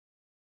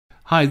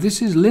Hi,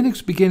 this is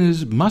Linux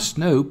Beginners Must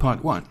Know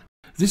Part 1.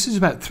 This is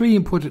about 3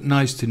 important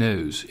nice to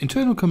knows: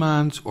 internal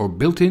commands or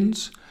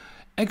built-ins,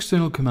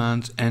 external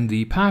commands, and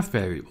the path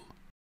variable.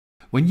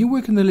 When you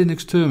work in the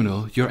Linux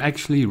terminal, you're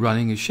actually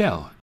running a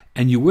shell,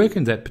 and you work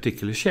in that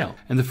particular shell.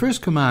 And the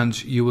first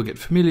command you will get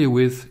familiar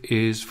with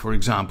is, for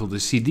example, the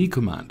cd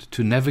command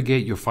to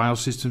navigate your file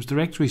system's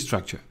directory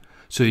structure.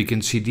 So you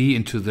can cd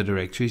into the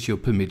directories you're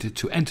permitted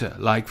to enter,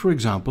 like for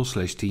example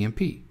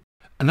 /tmp.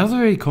 Another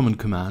very common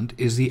command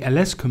is the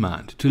ls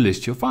command to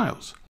list your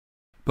files.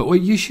 But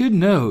what you should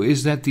know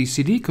is that the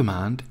cd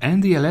command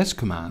and the ls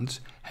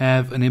commands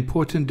have an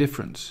important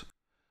difference.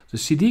 The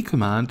cd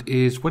command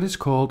is what is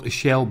called a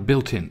shell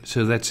built-in,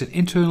 so that's an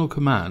internal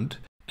command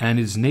and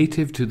is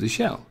native to the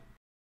shell.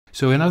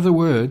 So in other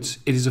words,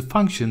 it is a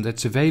function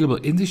that's available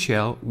in the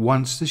shell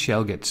once the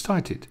shell gets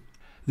started.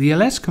 The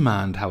ls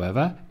command,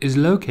 however, is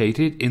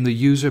located in the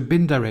user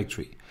bin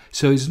directory,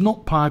 so it's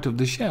not part of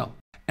the shell,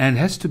 and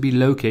has to be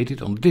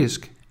located on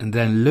disk and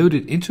then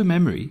loaded into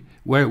memory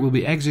where it will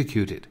be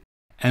executed.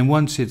 And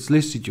once it's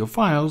listed your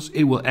files,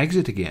 it will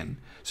exit again.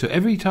 So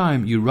every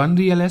time you run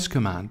the ls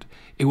command,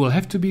 it will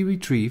have to be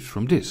retrieved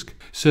from disk.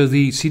 So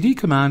the cd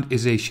command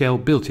is a shell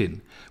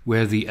built-in,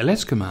 where the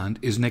ls command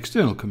is an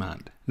external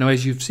command. Now,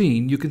 as you've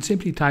seen, you can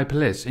simply type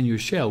ls and your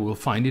shell will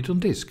find it on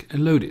disk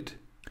and load it.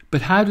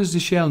 But how does the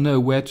shell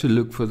know where to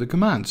look for the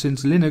command,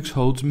 since Linux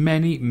holds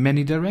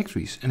many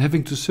directories, and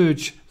having to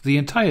search the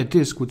entire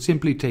disk would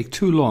simply take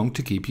too long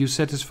to keep you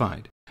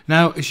satisfied?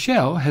 Now, a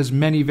shell has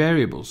many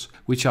variables,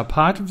 which are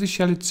part of the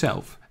shell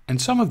itself,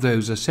 and some of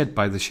those are set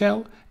by the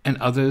shell, and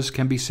others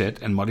can be set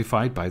and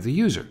modified by the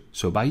user,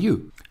 so by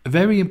you. A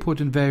very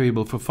important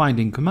variable for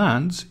finding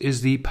commands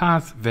is the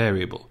path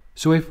variable.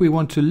 So if we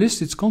want to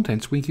list its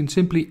contents, we can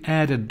simply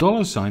add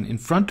a $sign in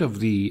front of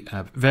the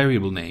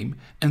variable name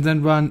and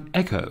then run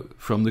echo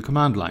from the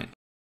command line.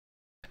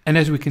 And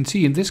as we can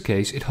see in this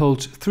case, it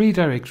holds 3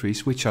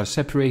 directories which are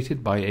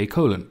separated by a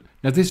colon.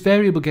 Now this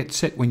variable gets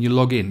set when you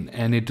log in,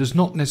 and it does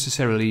not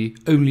necessarily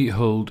only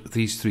hold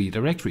these 3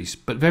 directories,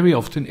 but very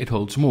often it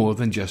holds more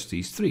than just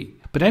these 3.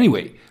 But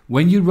anyway,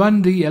 when you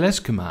run the ls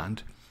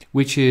command,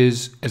 which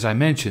is, as I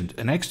mentioned,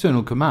 an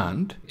external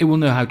command, it will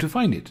know how to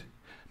find it.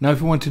 Now if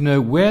we want to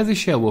know where the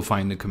shell will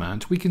find the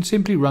command, we can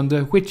simply run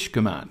the which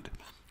command,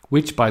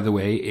 which by the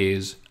way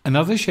is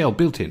another shell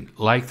built-in,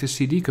 like the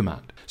cd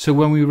command. So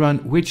when we run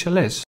which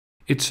ls,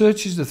 it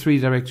searches the 3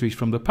 directories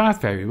from the path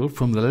variable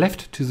from the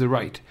left to the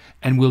right,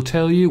 and will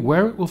tell you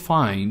where it will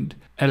find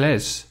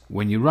ls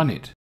when you run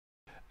it.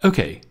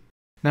 Okay,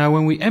 now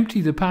when we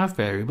empty the path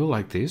variable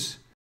like this,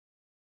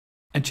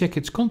 and check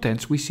its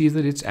contents, we see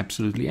that it's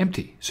absolutely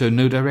empty, so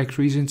no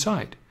directories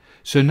inside.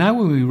 So now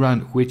when we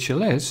run which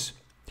ls,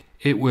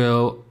 it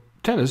will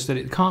tell us that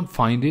it can't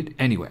find it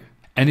anywhere.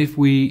 And if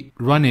we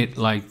run it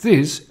like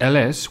this,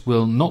 ls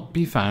will not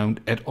be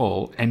found at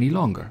all any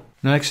longer.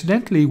 Now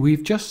accidentally,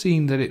 we've just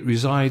seen that it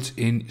resides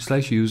in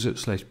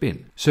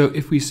 /user/bin. So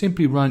if we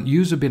simply run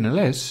user bin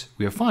ls,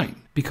 we are fine,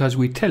 because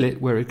we tell it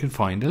where it can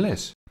find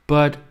ls.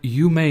 But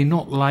you may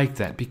not like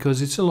that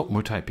because it's a lot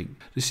more typing.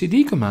 The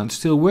cd command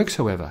still works,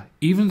 however,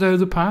 even though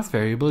the path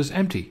variable is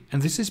empty,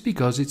 and this is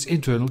because it's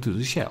internal to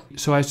the shell.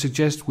 So I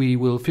suggest we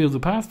will fill the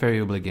path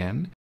variable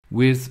again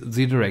with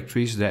the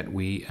directories that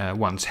we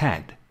once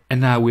had.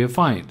 And now we're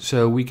fine,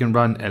 so we can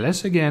run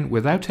ls again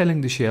without telling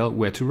the shell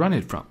where to run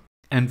it from.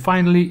 And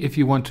finally, if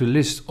you want to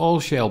list all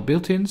shell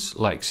built-ins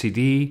like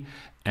cd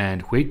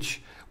and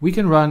which, we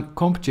can run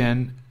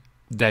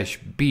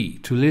compgen-b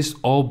to list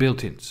all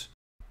built-ins.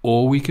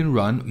 Or we can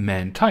run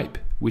man-type,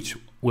 which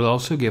will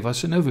also give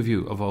us an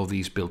overview of all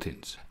these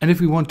built-ins. And if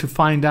we want to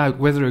find out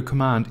whether a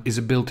command is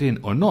a built-in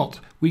or not,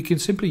 we can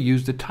simply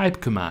use the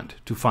type command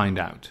to find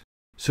out.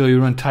 So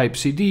you run type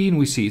cd and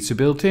we see it's a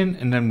built-in,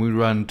 and then we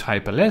run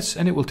type ls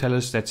and it will tell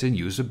us that's in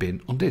user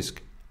bin on disk.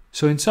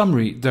 So in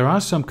summary, there are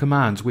some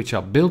commands which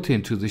are built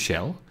into the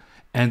shell,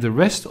 and the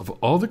rest of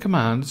all the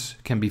commands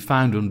can be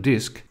found on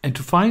disk, and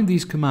to find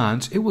these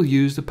commands it will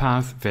use the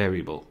path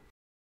variable.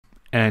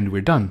 And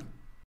we're done.